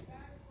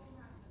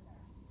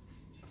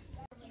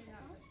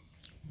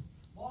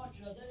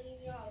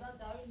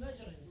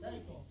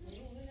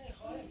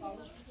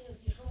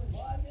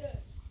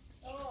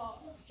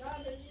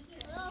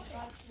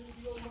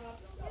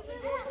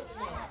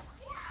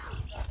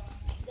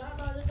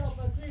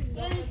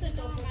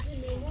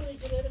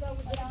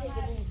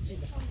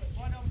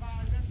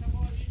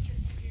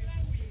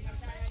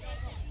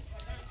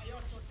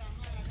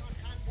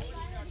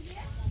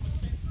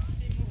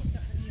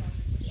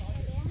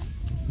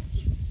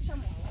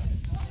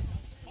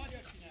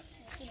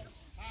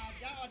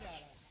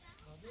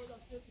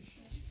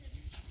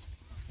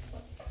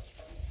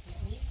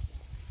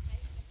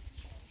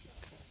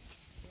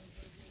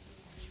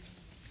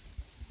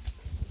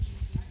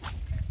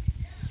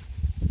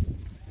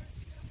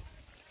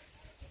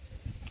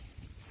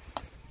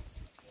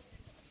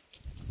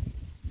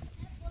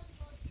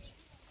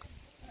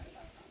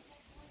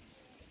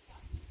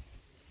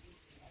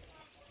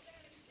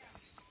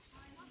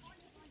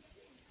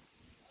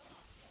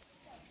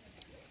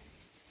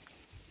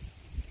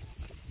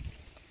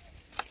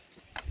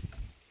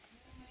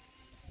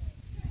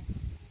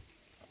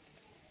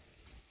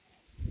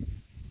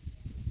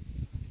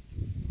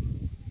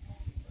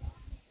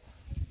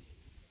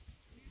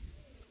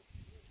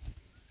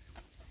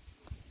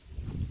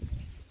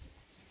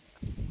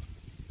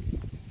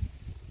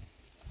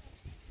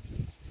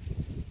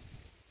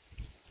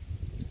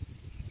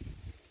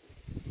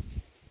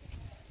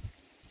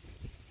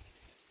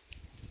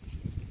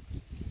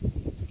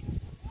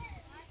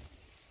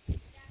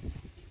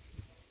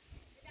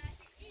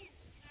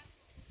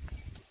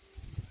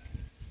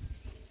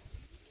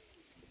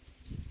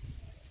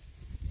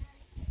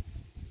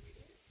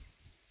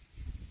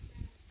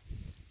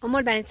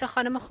امور بنی چه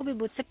خانم خوبی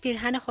بود، چه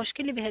پیرهن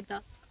خوشگلی بهت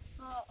داد.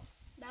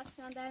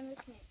 دستشان در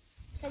میکنیم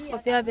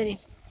خب بیا بریم.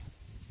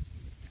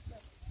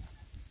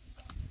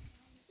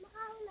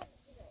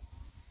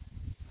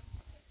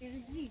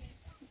 زیف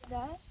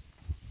داشت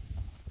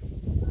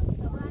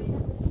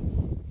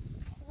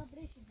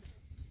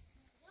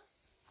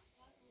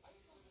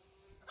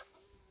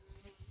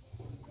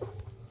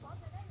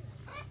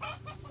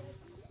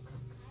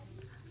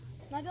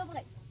ما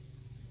ببغي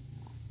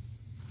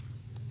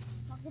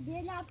ما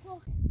بيلعب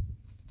كورة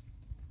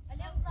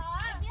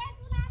الإغزار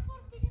بيلعب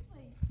كورة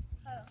كيفي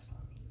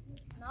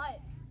ناي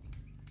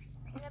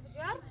هنا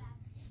بجار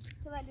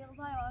تبع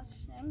الإغزار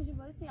واش مجي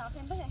بويسي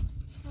عارفين بغي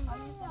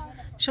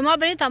شما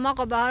برید تا ما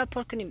قبه ها رو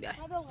پر کنیم بیار.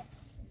 ما ببغي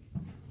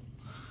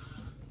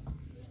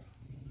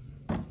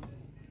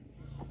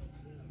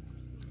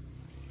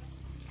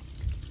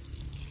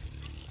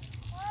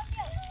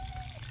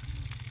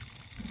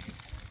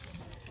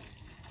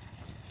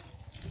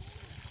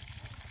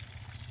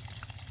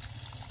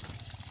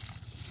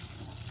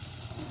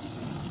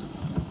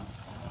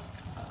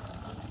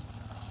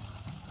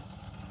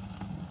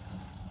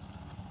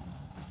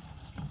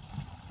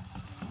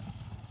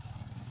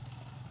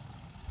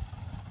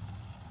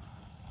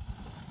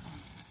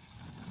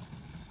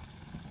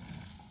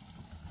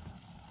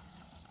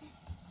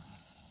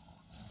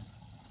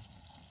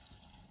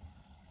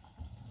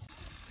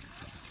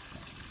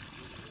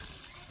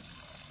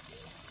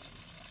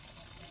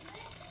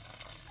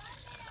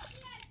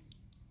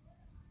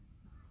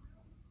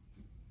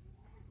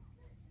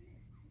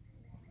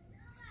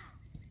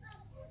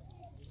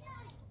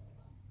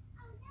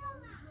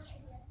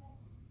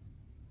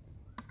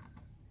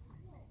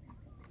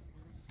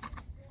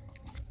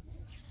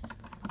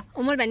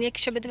امور بنی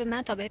یکیشو بده به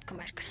من تا بهت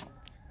کمک کنم.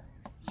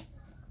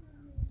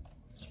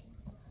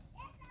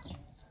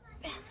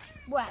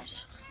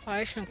 بواش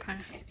خواهش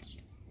میکنم.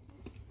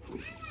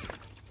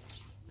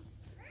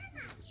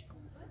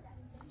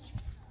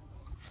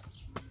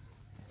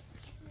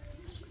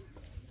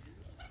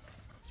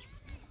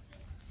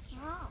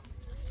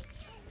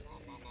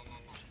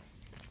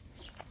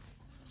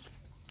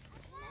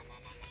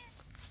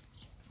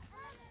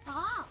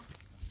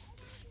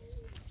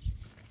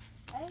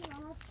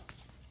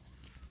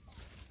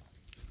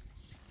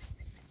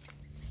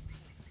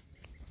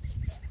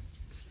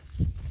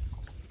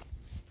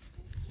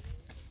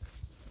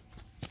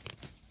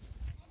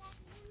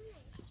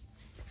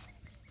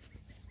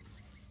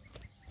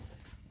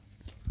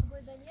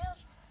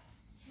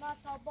 ما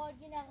تا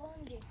دینا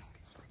روندی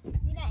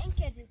دینا این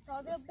کردی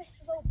تا در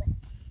بس روبه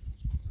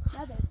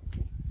نه درستش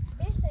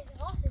نه بسش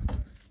راستش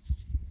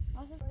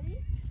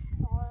راستش